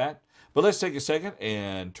appreciate that. But let's take a second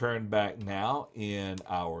and turn back now in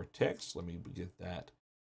our text. Let me get that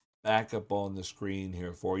back up on the screen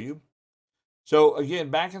here for you. So again,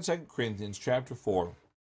 back in 2 Corinthians chapter 4,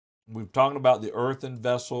 we've talked about the earthen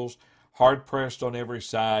vessels, hard pressed on every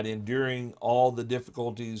side, enduring all the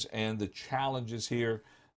difficulties and the challenges here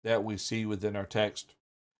that we see within our text.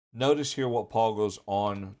 Notice here what Paul goes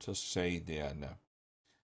on to say then.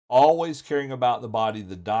 Always caring about the body,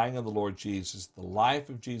 the dying of the Lord Jesus, the life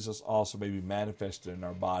of Jesus also may be manifested in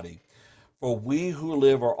our body. For we who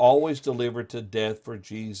live are always delivered to death for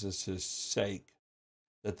Jesus' sake,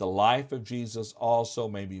 that the life of Jesus also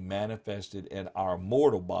may be manifested in our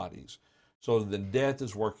mortal bodies. So that death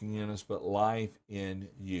is working in us, but life in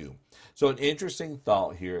you. So an interesting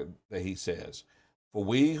thought here that he says, for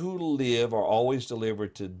we who live are always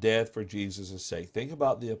delivered to death for Jesus' sake. Think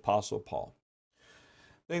about the Apostle Paul.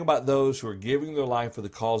 Think about those who are giving their life for the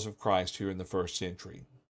cause of Christ here in the first century.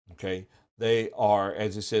 Okay? They are,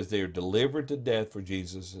 as it says, they are delivered to death for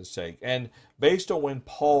Jesus' sake. And based on when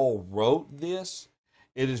Paul wrote this,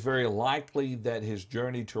 it is very likely that his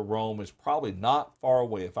journey to Rome is probably not far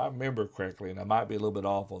away, if I remember correctly, and I might be a little bit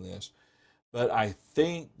off on this. But I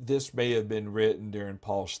think this may have been written during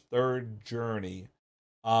Paul's third journey.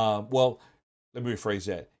 Well, let me rephrase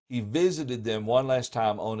that. He visited them one last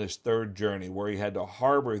time on his third journey, where he had to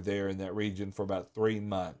harbor there in that region for about 3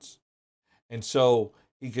 months. And so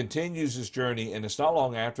he continues his journey, and it's not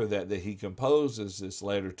long after that that he composes this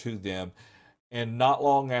letter to them. And not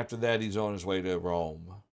long after that, he's on his way to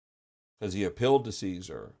Rome, because he appealed to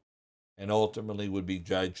Caesar and ultimately would be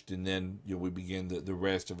judged. And then we begin the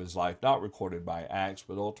rest of his life, not recorded by Acts,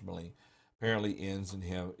 but ultimately apparently ends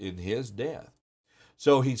in his death.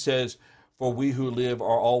 So he says, for we who live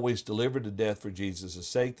are always delivered to death for Jesus'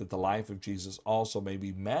 sake, that the life of Jesus also may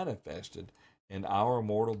be manifested in our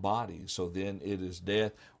mortal bodies. So then it is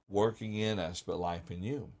death working in us, but life in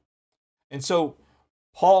you. And so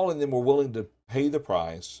Paul and them were willing to pay the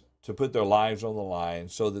price, to put their lives on the line,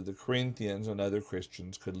 so that the Corinthians and other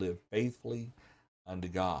Christians could live faithfully unto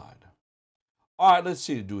God. All right, let's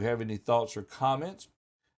see. Do we have any thoughts or comments?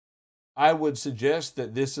 I would suggest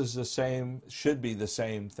that this is should be the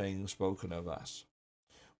same thing spoken of us.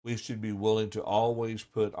 We should be willing to always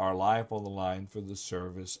put our life on the line for the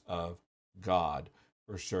service of God,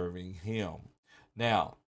 for serving Him.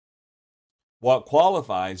 Now, what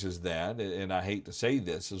qualifies is that, and I hate to say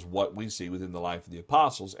this, is what we see within the life of the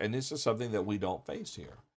apostles, and this is something that we don't face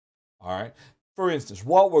here. All right? For instance,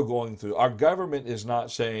 what we're going through, our government is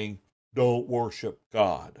not saying, don't worship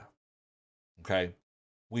God. Okay?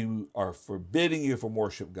 We are forbidding you from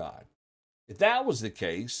worship God. If that was the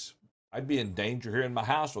case, I'd be in danger here in my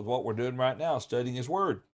house with what we're doing right now, studying His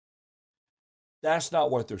Word. That's not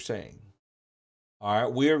what they're saying. All right,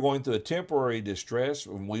 we are going through a temporary distress,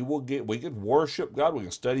 and we can worship God, we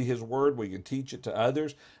can study His Word, we can teach it to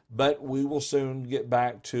others, but we will soon get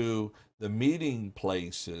back to the meeting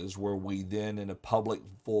places where we then, in a public,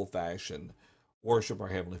 full fashion, worship our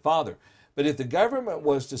Heavenly Father. But if the government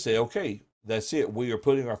was to say, okay, that's it, we are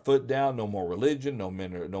putting our foot down, no more religion, no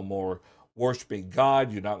more worshiping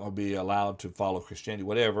God, you're not going to be allowed to follow Christianity,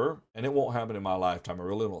 whatever, and it won't happen in my lifetime, I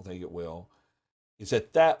really don't think it will. It's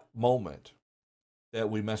at that moment that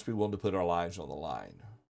we must be willing to put our lives on the line,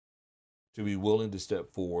 to be willing to step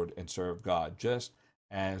forward and serve God, just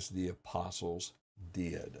as the apostles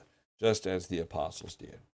did. Just as the apostles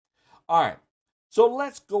did. All right, so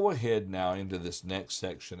let's go ahead now into this next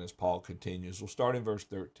section as Paul continues. We'll start in verse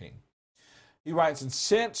 13. He writes, and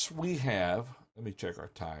since we have, let me check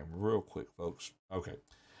our time real quick, folks. Okay.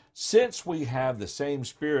 Since we have the same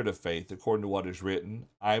spirit of faith, according to what is written,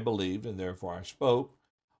 I believed and therefore I spoke,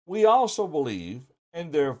 we also believe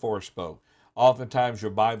and therefore spoke. Oftentimes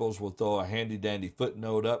your Bibles will throw a handy-dandy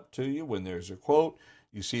footnote up to you when there's a quote.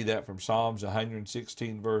 You see that from Psalms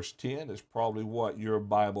 116, verse 10. It's probably what your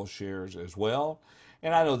Bible shares as well.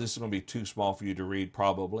 And I know this is going to be too small for you to read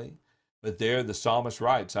probably. But there the psalmist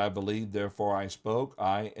writes, I believe, therefore I spoke,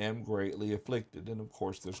 I am greatly afflicted. And of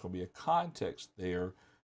course there's going to be a context there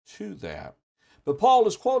to that. But Paul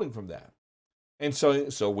is quoting from that. And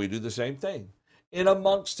so we do the same thing. In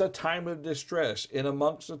amongst a time of distress, in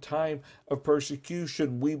amongst a time of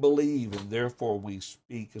persecution, we believe and therefore we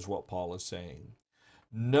speak, is what Paul is saying.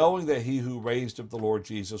 Knowing that he who raised up the Lord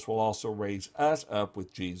Jesus will also raise us up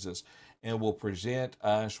with Jesus and will present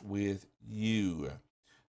us with you.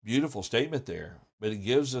 Beautiful statement there, but it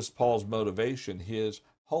gives us Paul's motivation, his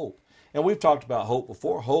hope. And we've talked about hope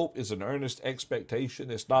before. Hope is an earnest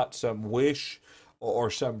expectation. It's not some wish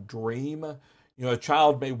or some dream. You know, a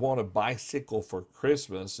child may want a bicycle for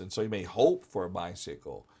Christmas, and so he may hope for a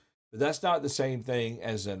bicycle. But that's not the same thing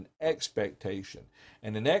as an expectation.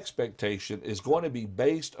 And an expectation is going to be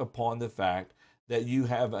based upon the fact that you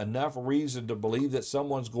have enough reason to believe that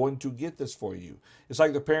someone's going to get this for you. It's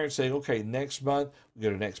like the parents saying, okay, next month, we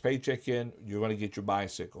get our next paycheck in, you're going to get your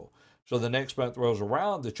bicycle. So the next month rolls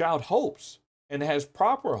around, the child hopes and has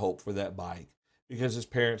proper hope for that bike because his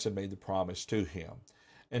parents have made the promise to him.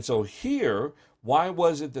 And so here, why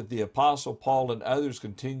was it that the Apostle Paul and others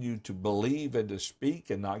continued to believe and to speak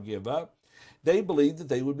and not give up? They believed that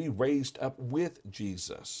they would be raised up with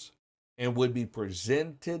Jesus and would be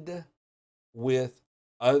presented with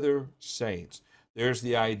other saints. There's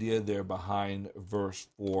the idea there behind verse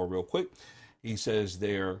 4 real quick. He says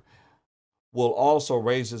there, will also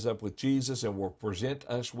raise us up with Jesus and will present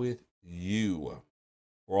us with you.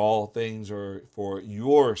 For all things are for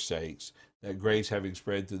your sakes, that grace having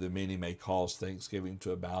spread through the many may cause thanksgiving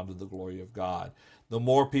to abound to the glory of God. The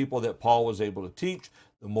more people that Paul was able to teach,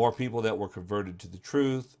 the more people that were converted to the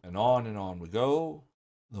truth, and on we go,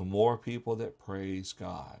 the more people that praise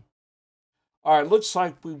God. All right, looks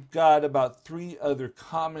like we've got about 3 other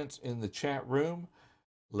comments in the chat room.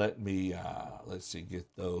 Let me, let's see,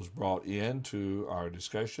 get those brought into our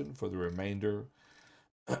discussion for the remainder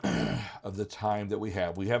of the time that we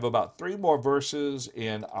have. We have about 3 more verses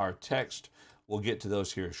in our text. We'll get to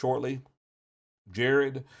those here shortly.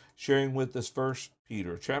 Jared sharing with us 1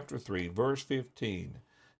 Peter chapter 3, verse 15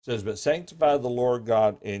 says, but sanctify the Lord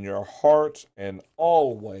God in your hearts and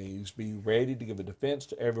always be ready to give a defense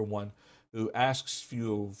to everyone who asks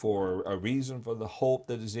you for a reason for the hope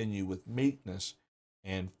that is in you with meekness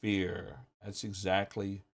and fear. That's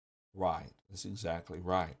exactly right. That's exactly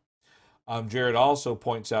right. Jared also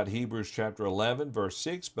points out Hebrews chapter 11, verse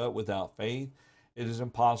 6, but without faith it is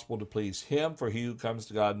impossible to please him, for he who comes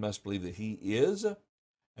to God must believe that he is,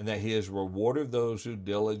 and that he is a rewarder of those who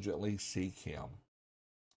diligently seek him.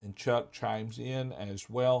 And Chuck chimes in as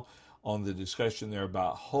well on the discussion there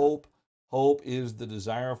about hope. Hope is the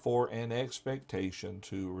desire for and expectation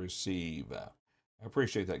to receive. I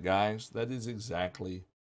appreciate that, guys. That is exactly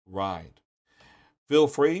right. Feel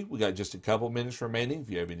free. We got just a couple minutes remaining. If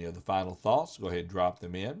you have any other final thoughts, go ahead and drop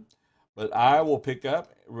them in. But I will pick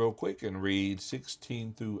up real quick and read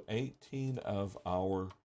 16 through 18 of our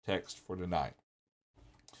text for tonight.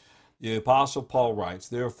 The Apostle Paul writes,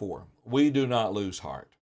 therefore, we do not lose heart.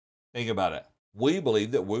 Think about it. We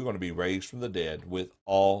believe that we're going to be raised from the dead with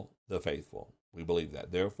all the faithful. We believe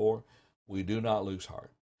that. Therefore, we do not lose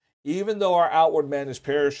heart. Even though our outward man is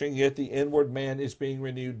perishing, yet the inward man is being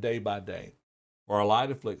renewed day by day. For our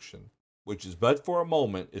light affliction, which is but for a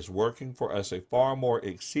moment, is working for us a far more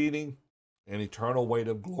exceeding and eternal weight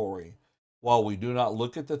of glory, while we do not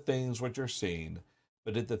look at the things which are seen,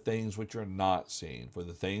 but at the things which are not seen. For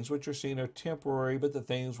the things which are seen are temporary, but the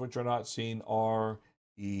things which are not seen are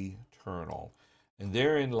eternal. And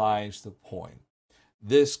therein lies the point.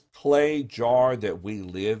 This clay jar that we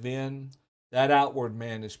live in, that outward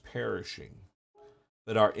man is perishing,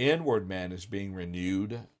 but our inward man is being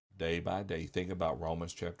renewed day by day. Think about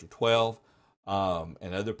Romans chapter 12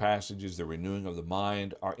 and other passages, the renewing of the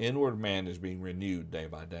mind. Our inward man is being renewed day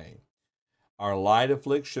by day. Our light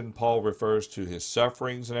affliction, Paul refers to his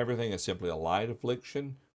sufferings and everything as simply a light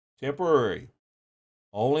affliction, temporary,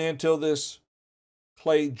 only until this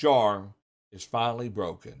clay jar is finally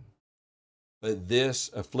broken. But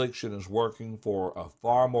this affliction is working for a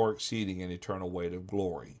far more exceeding and eternal weight of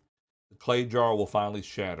glory. The clay jar will finally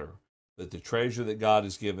shatter, but the treasure that God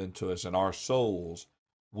has given to us in our souls,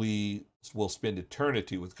 we will spend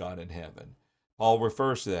eternity with God in heaven. Paul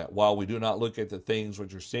refers to that. While we do not look at the things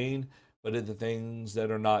which are seen, but at the things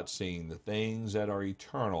that are not seen, the things that are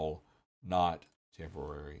eternal, not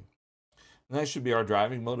temporary. And that should be our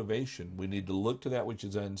driving motivation. We need to look to that which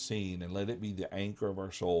is unseen and let it be the anchor of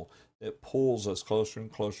our soul that pulls us closer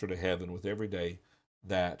and closer to heaven with every day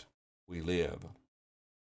that we live.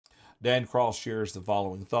 Dan Cross shares the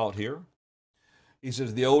following thought here. He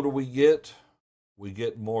says, the older we get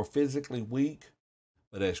more physically weak,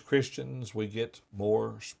 but as Christians, we get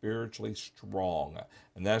more spiritually strong.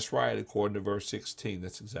 And that's right, according to verse 16.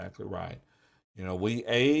 That's exactly right. You know, we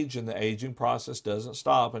age, and the aging process doesn't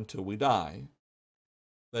stop until we die.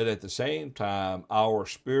 But at the same time, our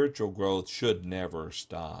spiritual growth should never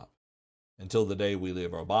stop until the day we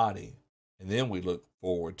leave our body. And then we look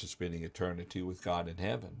forward to spending eternity with God in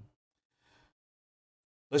heaven.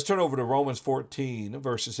 Let's turn over to Romans 14,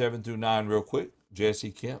 verses 7 through 9 real quick.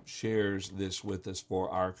 Jesse Kemp shares this with us for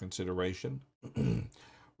our consideration.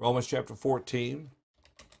 Romans chapter 14,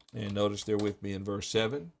 and notice there with me in verse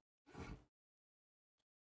 7.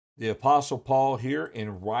 The Apostle Paul here,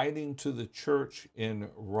 in writing to the church in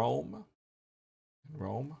Rome,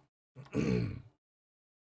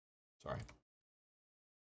 sorry,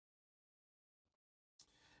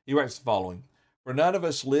 he writes the following: For none of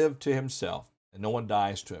us live to himself, and no one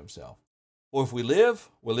dies to himself. For if we live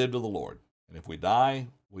to the Lord, and if we die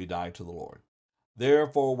to the Lord.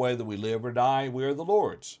 Therefore, whether we live or die, we are the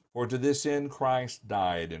Lord's. For to this end Christ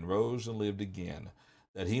died and rose and lived again,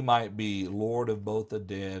 that he might be Lord of both the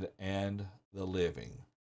dead and the living.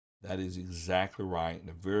 That is exactly right, and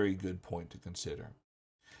a very good point to consider.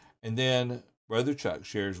 And then Brother Chuck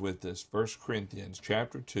shares with us 1 Corinthians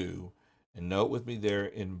chapter 2, and note with me there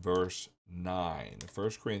in verse 9.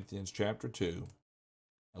 1 Corinthians chapter 2,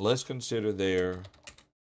 and let's consider there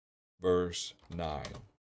verse 9.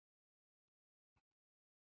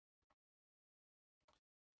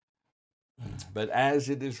 But as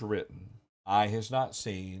it is written, eye has not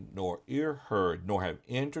seen, nor ear heard, nor have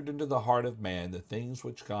entered into the heart of man the things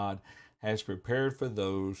which God has prepared for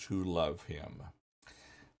those who love him.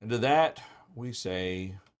 And to that we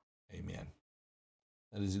say, amen.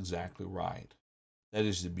 That is exactly right. That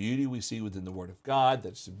is the beauty we see within the Word of God.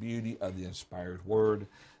 That's the beauty of the inspired Word.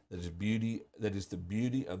 That is the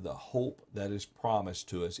beauty of the hope that is promised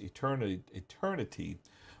to us, eternity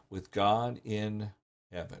with God in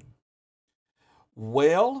heaven.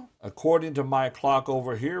 Well, according to my clock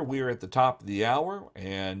over here, we are at the top of the hour,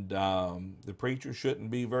 and the preacher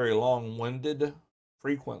shouldn't be very long-winded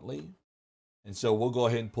frequently. And so we'll go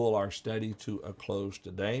ahead and pull our study to a close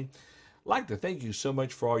today. I'd like to thank you so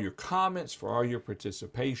much for all your comments, for all your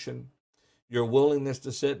participation, your willingness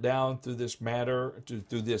to sit down through this matter,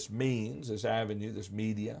 through this means, this avenue, this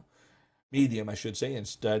medium, I should say, and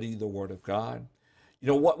study the Word of God. You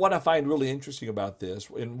know, what I find really interesting about this,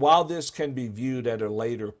 and while this can be viewed at a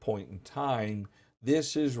later point in time,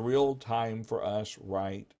 this is real time for us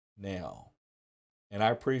right now. And I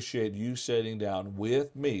appreciate you sitting down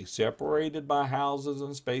with me, separated by houses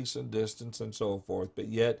and space and distance and so forth, but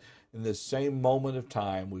yet in the same moment of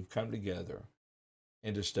time, we've come together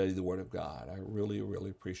and to study the Word of God. I really, really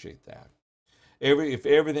appreciate that. If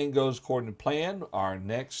everything goes according to plan, our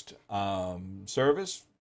next service,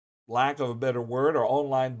 lack of a better word, our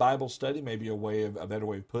online Bible study, maybe a better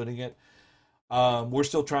way of putting it. We're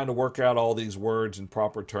still trying to work out all these words and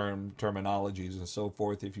proper terminologies and so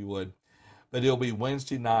forth, if you would. But it'll be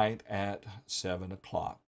Wednesday night at 7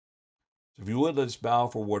 o'clock. So if you would, let us bow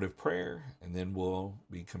for a word of prayer, and then we'll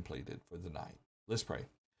be completed for the night. Let's pray.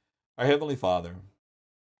 Our Heavenly Father,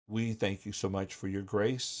 we thank you so much for your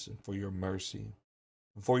grace and for your mercy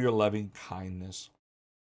and for your loving kindness.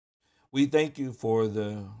 We thank you for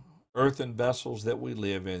the earthen vessels that we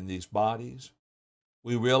live in, these bodies.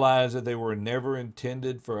 We realize that they were never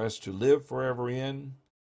intended for us to live forever in,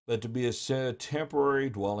 but to be a temporary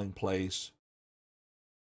dwelling place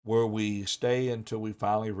where we stay until we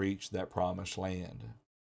finally reach that promised land.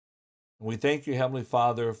 And we thank you, Heavenly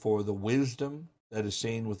Father, for the wisdom that is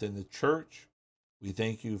seen within the church. We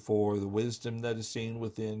thank you for the wisdom that is seen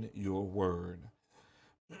within your word.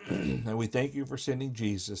 And we thank you for sending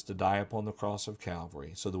Jesus to die upon the cross of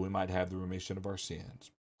Calvary so that we might have the remission of our sins.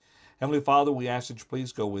 Heavenly Father, we ask that you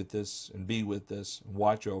please go with us and be with us and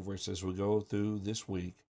watch over us as we go through this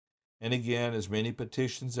week. And again, as many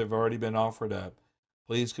petitions have already been offered up,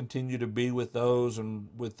 please continue to be with those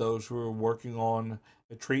who are working on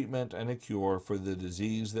a treatment and a cure for the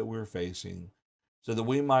disease that we're facing, so that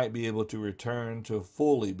we might be able to return to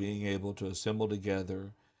fully being able to assemble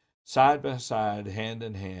together, side by side, hand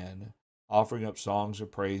in hand, offering up songs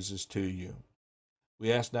of praises to you.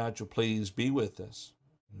 We ask now that you please be with us.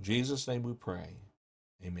 In Jesus' name we pray.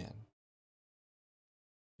 Amen.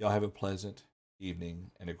 Y'all have a pleasant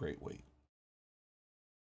evening and a great week.